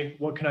 today.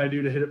 What can I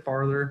do to hit it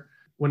farther?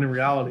 When in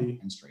reality,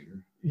 And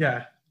straighter.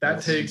 yeah,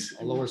 that takes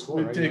A lower score.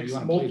 it Right? takes You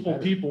wanna play multiple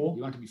better. people.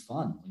 You want it to be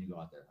fun when you go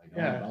out there. Like,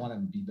 Yeah. I want to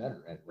be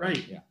better at it.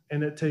 Right. Yeah.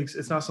 And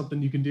it's not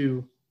something you can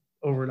do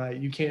overnight.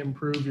 You can't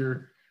improve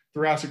your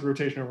thoracic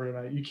rotation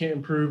overnight. You can't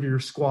improve your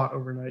squat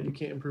overnight. You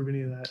can't improve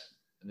any of that.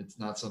 And it's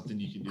not something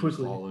you can do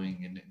Quickly.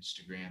 following an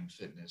Instagram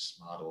fitness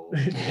model.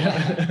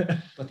 Yeah.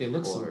 But they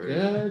look so Or-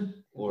 good.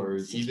 Or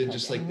Six even pack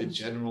just like the abs.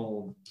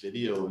 general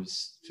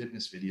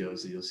fitness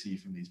videos that you'll see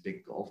from these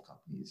big golf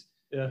companies.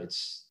 Yeah.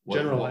 It's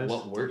Generalized.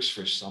 what works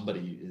for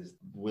somebody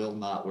will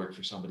not work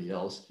for somebody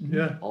else.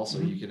 Yeah. Also,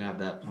 you can have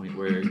that point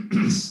where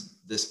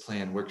this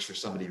plan works for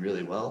somebody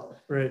really well,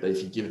 Right. but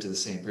if you give it to the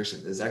same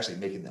person, it's actually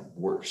making them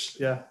worse.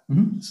 Yeah.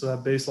 Mhm. So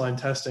that baseline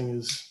testing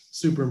is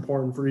super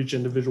important for each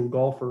individual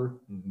golfer.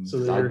 So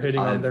that you're I've-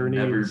 hitting on I've their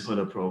never needs. put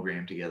a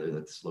program together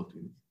that's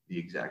looking the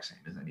exact same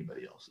as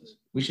anybody else's.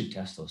 We should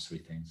test those three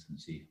things and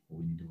see what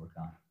we need to work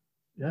on.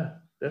 Yeah,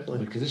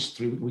 definitely. Because it's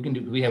three. We can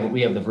do. We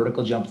have the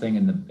vertical jump thing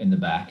in the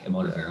back at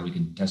Motivera. We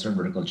can test our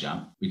vertical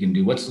jump. We can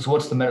do what's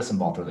the medicine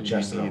ball throw, the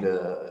chest You need throw.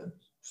 a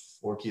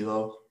 4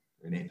 kilo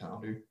or an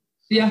 8-pounder.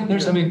 Yeah,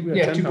 there's. I We mean, have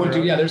yeah, 10 2.2.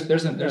 pounder. Yeah,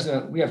 there's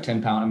a. We have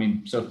 10 pound. I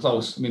mean, so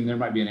close. I mean, there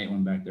might be an 8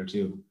 one back there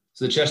too.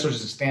 So the chest throw is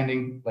just a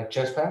standing like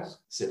chest pass.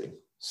 Sitting.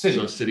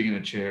 Sitting. So sitting in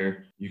a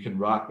chair, you can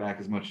rock back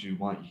as much as you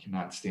want. You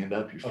cannot stand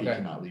up. Your feet Okay.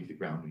 cannot leave the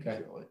ground when Okay.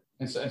 you throw it.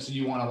 And so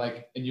you want to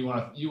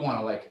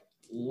like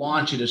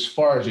launch it as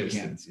far as you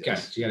can. Distance, Okay,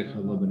 yes. so you got to put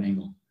a little bit of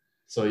angle.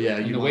 So yeah,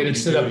 And you the want- weighted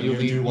you sit-up, do- you you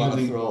lean- do want you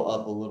to lean- throw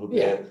up a little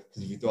Yeah. bit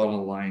because if you throw it on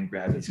a line,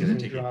 gravity's going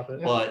to take it. Drop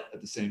it. But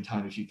at the same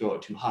time, if you throw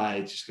it too high,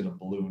 it's just going to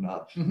balloon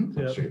up, Mhm.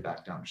 come Yep. straight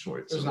back down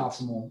short. There's So an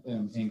it's-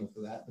 optimal angle for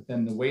that. But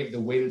then the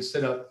weighted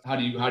sit up. How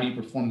do you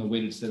perform the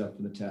weighted sit up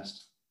for the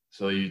test?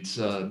 So it's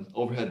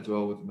overhead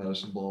throw with the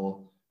medicine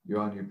ball. You're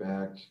on your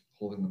back,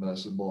 holding the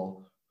medicine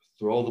ball.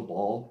 Throw the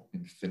ball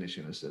and finish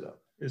in a sit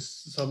up. Is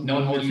some No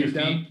one holding your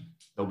down? feet.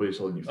 Nobody's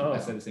holding you. Oh. I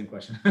said the same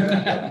question.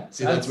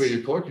 See, that's where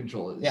your core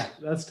control is. Yeah.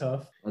 That's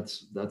tough.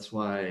 That's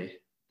why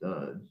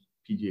the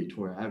PGA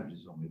Tour average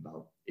is only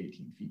about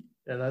 18 feet.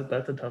 Yeah,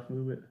 that's a tough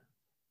movement.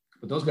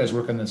 But those guys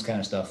work on this kind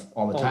of stuff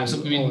all the time. So I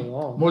All mean,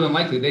 along. more than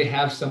likely, they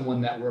have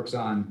someone that works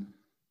on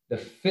the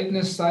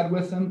fitness side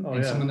with them, Oh,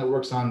 and yeah. someone that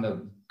works on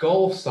the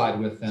golf side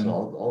with them.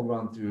 So I'll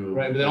run through.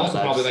 Right, but then also what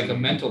I've probably like a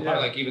seen. mental part,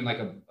 Yeah. like even like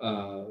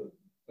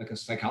a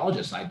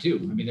psychologist side too.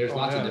 I mean, there's Oh,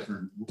 lots yeah. of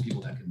different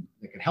people that can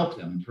help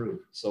them improve.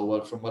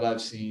 So from what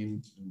I've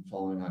seen and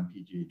following on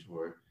PGA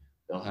Tour,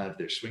 they'll have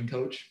their swing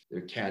coach,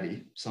 their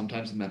caddy,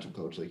 sometimes a mental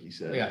coach, like you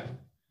said, Yeah.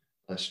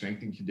 a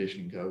strength and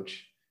conditioning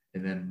coach,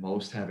 and then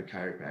most have a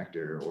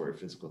chiropractor or a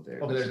physical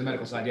therapist. Okay, there's the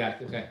medical side. Yeah.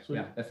 Okay. Sweet.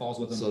 Yeah, that falls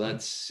with them. So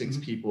that's 6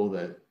 Mhm. people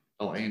that.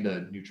 Oh, and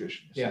a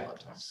nutritionist. Yeah. A lot of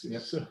times. too.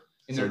 Yep. So,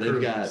 in So their they've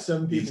crew. got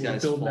Some these people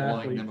guys build an following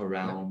athlete. them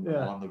around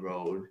Yeah. on the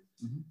road.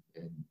 Mhm.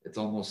 And it's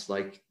almost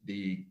like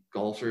the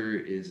golfer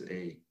is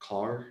a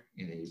car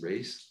in a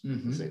race,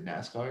 Mhm. say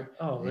NASCAR.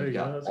 oh, And there you you've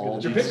go. got That's all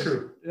good. Your these- pit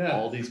crew. Yeah.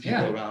 All these people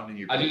Yeah. around in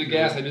your I do the pit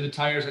gas, crew. I do the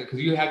tires, because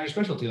you have your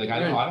specialty. Like I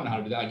don't Right. know how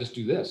to do that. I just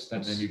do this.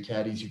 And That's then your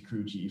caddies, your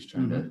crew chiefs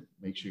trying to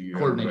make sure you're in the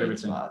Coordinate right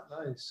everything. spot.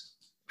 Nice.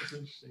 That's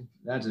interesting.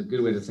 that's a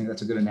good way to think.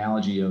 That's a good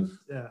analogy of.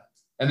 Yeah.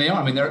 And they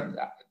are. I mean,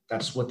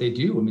 that's what they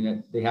do. I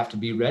mean, they have to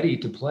be ready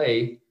to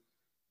play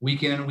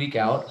week in and week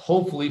out,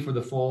 hopefully for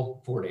the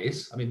full 4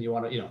 days. I mean, you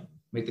want to,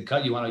 make the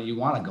cut. You want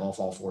to golf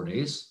all 4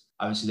 days.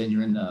 Obviously, then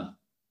you're in the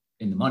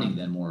money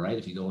then more, right?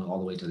 If you go all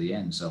the way to the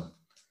end. So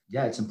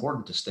yeah, it's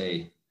important to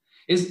stay.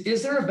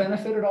 Is there a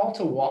benefit at all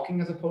to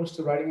walking as opposed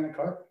to riding in a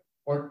cart?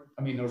 Or,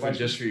 I mean, or For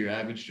just for your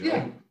average Joe,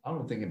 Yeah. I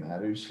don't think it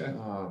matters. Okay.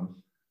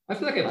 I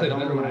feel like I play I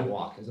better when I don't-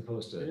 walk as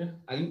opposed to, Yeah.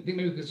 I think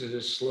maybe because it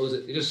just slows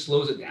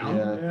it down.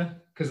 Yeah. Yeah.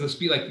 Because the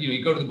speed, like,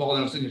 you go to the ball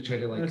and I'm sitting there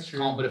trying to That's like true.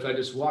 calm, but if I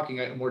just walking,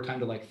 I have more time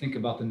to like think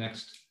about the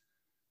next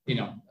you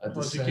know, At the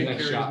Plus, you same, can't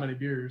carry shot. as many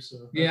beers.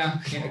 So yeah,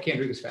 I can't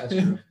drink as fast.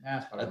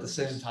 at the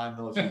same time,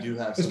 though, if you do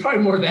have It's some,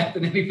 probably more that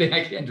than anything.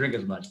 I can't drink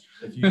as much.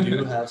 if you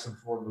do have some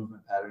forward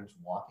movement patterns,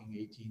 walking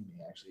 18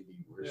 may actually be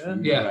worse for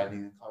you Yeah. than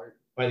riding a cart.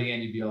 By the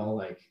end, you'd be all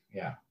like,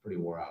 yeah,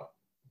 pretty wore out.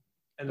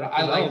 and But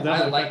that'll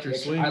definitely affect your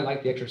swing. I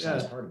like the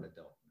exercise Yeah. part of it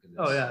though. Because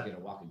Oh, yeah. You know,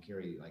 walk and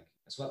carry, like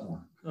I sweat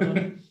more.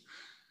 Uh-huh.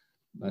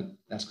 But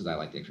that's because I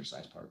like the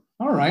exercise part.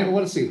 All right. Well,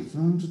 let's see. So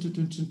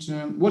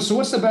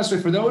what's the best way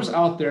for those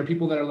out there,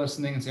 people that are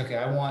listening and say, okay,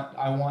 I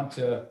want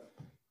to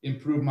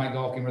improve my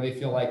golf game, where they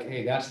feel like,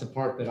 hey, that's the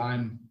part that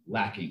I'm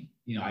lacking.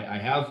 You know, I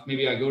have,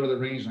 maybe I go to the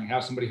range and I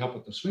have somebody help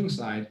with the swing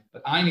side,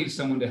 but I need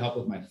someone to help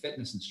with my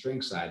fitness and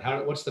strength side.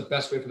 What's the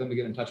best way for them to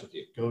get in touch with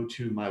you? Go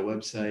to my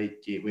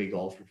website,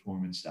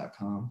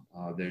 gatewaygolfperformance.com.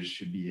 There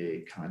should be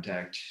a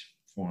contact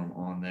form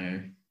on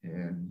there.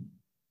 And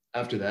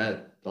after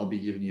that, I'll be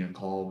giving you a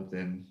call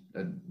within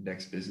the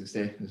next business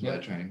day, is what I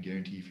try and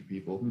guarantee for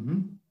people.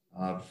 Mm-hmm.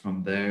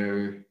 From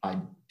there, I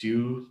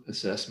do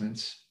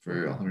assessments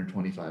for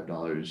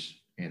 $125,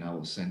 and I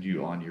will send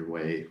you on your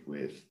way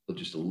with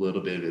just a little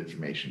bit of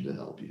information to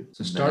help you.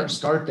 So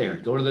start there.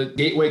 Go to the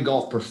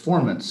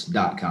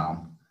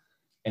gatewaygolfperformance.com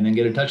and then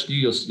get in touch with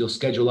you. You'll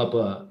schedule up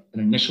an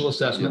initial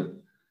assessment. Yep.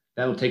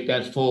 That'll take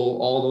that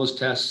all those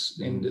tests,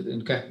 and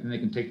they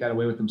can take that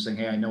away with them saying,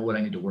 hey, I know what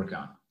I need to work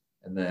on.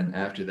 And then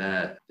after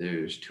that,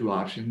 there's two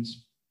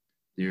options.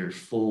 There are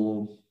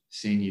full,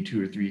 seeing you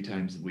 2 or 3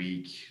 times a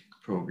week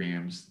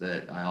programs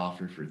that I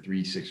offer for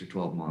 3, 6, or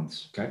 12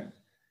 months. Okay.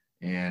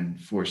 And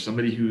for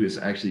somebody who has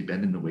actually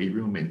been in the weight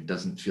room and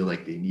doesn't feel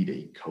like they need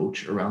a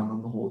coach around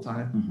them the whole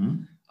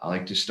time, I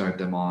like to start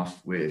them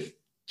off with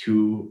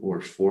 2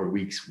 or 4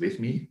 weeks with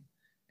me,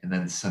 and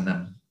then send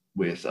them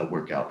with a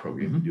workout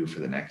program to do for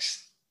the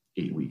next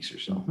 8 weeks or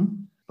so.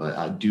 But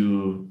I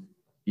do,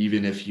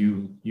 even if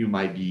you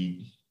might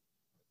be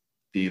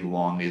the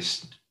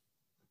longest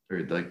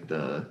or like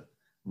the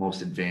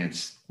most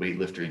advanced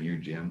weightlifter in your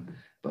gym,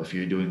 but if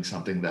you're doing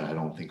something that I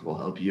don't think will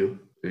help you,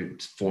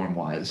 it's form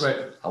wise,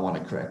 right, I want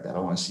to correct that. I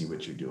want to see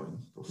what you're doing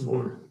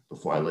before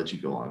I let you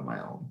go on my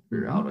own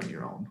or out on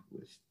your own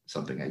with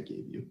something I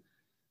gave you.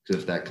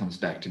 Because if that comes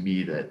back to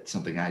me that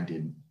something I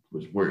did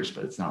was worse,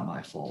 but it's not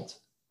my fault,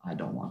 I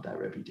don't want that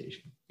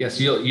reputation. Yes,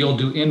 you'll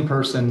do in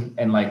person,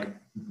 and like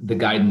the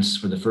guidance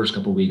for the first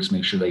couple of weeks,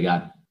 make sure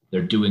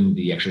they're doing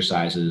the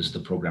exercises, the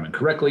programming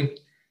correctly,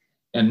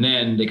 and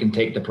then they can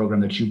take the program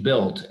that you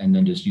built and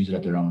then just use it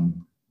at their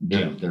own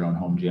gym, their own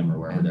home gym or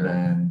wherever they're.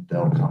 And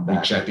they'll come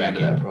back check at the end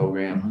of that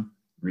program,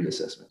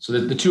 reassessment. So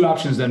the two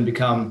options then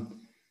become: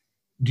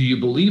 do you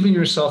believe in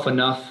yourself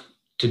enough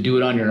to do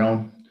it on your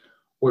own,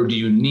 or do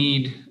you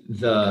need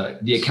the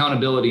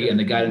accountability and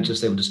the guidance to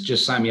say, well,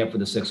 just sign me up for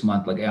the 6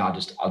 month, like, yeah,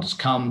 I'll just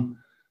come,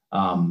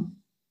 2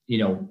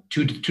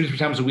 to 3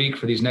 times a week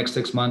for these next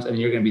 6 months, and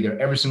you're going to be there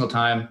every single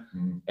time.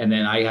 And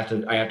then I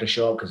have to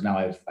show up because now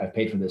I've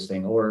paid for this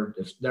thing. Or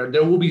if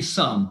there will be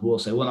some who will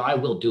say, well, no, I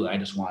will do it. I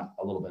just want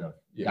a little bit of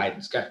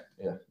guidance. Okay.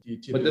 Yeah.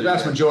 But the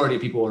vast majority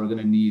of people are going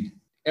to need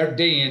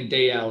day in,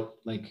 day out,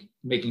 like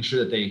making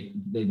sure that they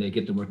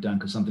get the work done,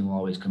 because something will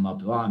always come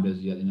up. Oh, I'm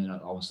busy. And then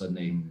all of a sudden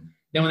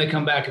then when they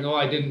come back and,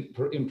 I didn't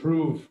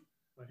improve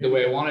the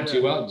way I wanted to.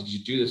 Well, did you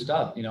do this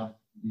stuff?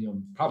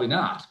 Probably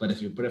not. But if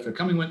they're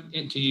coming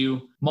into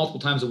you multiple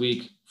times a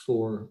week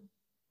for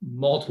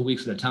multiple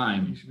weeks at a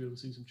time, You should be able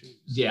to see some changes.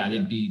 yeah,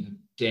 it'd be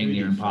dang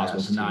near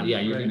impossible to not. Yeah,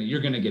 you're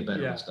gonna get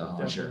better at stuff for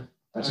definitely. sure.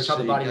 That's just how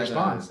the body Actually,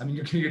 responds. I mean,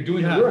 you're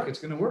doing the work. It's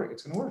gonna work.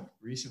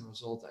 Recent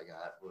result I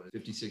got was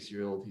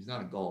 56-year-old. He's not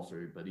a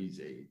golfer, but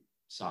he's a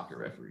soccer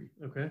referee.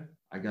 Okay.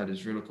 I got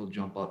his vertical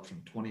jump up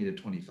from 20 to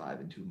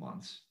 25 in 2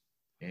 months.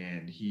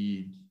 And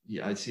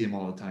I see him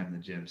all the time in the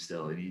gym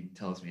still. And he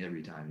tells me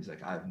every time, he's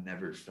like, I've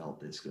never felt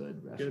this good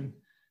reffing. Good.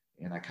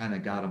 And I kind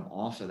of got him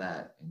off of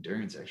that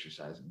endurance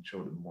exercise and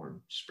showed him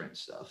more sprint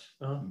stuff.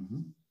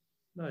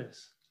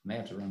 Nice. May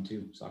have to run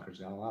too. Soccer's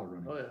got a lot of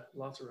running. Oh yeah,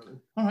 lots of running.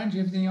 All right. Do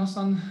you have anything else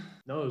on?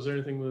 No, is there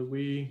anything that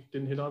we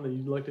didn't hit on that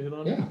you'd like to hit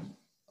on? Yeah.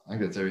 I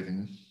think that's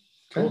everything.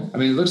 Cool. I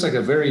mean, it looks like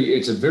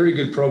it's a very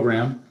good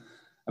program.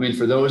 I mean,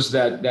 for those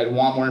that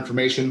want more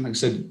information, like I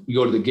said, you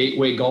go to the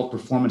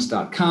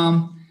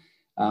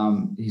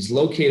gatewaygolfperformance.com. He's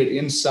located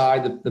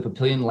inside the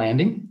Papillion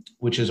Landing,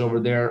 which is over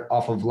there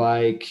off of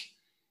like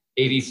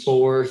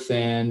 84th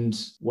and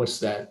what's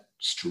that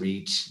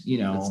street?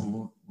 That's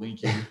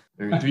Lincoln.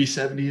 Or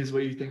 370 is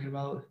what you're thinking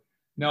about?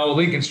 No,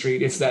 Lincoln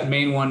Street. It's that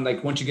main one.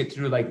 Like once you get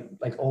through like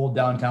old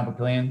downtown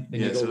Papillion,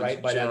 then you go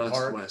right by that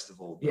park. West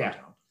of old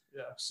downtown.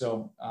 Yeah.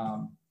 So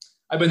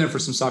I've been there for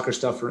some soccer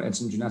stuff and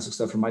some gymnastic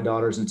stuff for my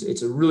daughters. And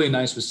it's a really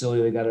nice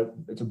facility.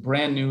 It's a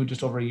brand new,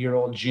 just over a year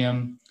old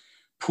gym,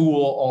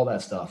 pool, all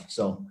that stuff.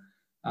 So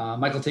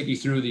Mike will take you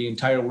through the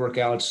entire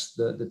workouts,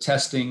 the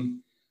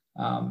testing,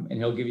 and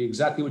he'll give you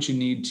exactly what you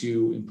need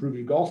to improve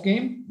your golf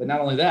game. But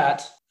not only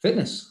that,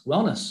 fitness,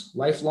 wellness,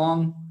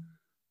 lifelong,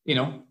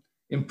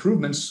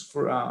 improvements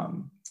for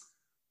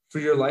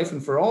your life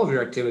and for all of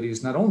your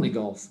activities, not only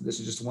golf. This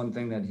is just one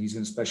thing that he's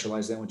going to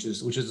specialize in, which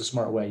is the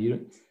smart way.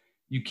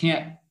 You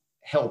can't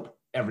help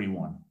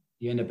everyone.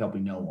 you end up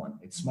helping no one.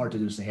 It's smart to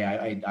just say,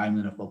 hey, I'm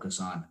going to focus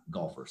on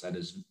golfers.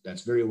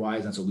 That's very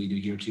wise. That's what we do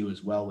here too,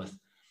 as well, with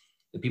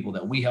the people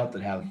that we help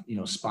that have,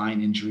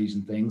 spine injuries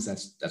and things.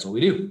 That's what we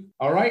do.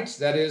 All right.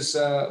 That is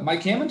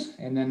Mike Hammond.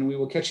 And then we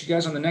will catch you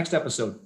guys on the next episode.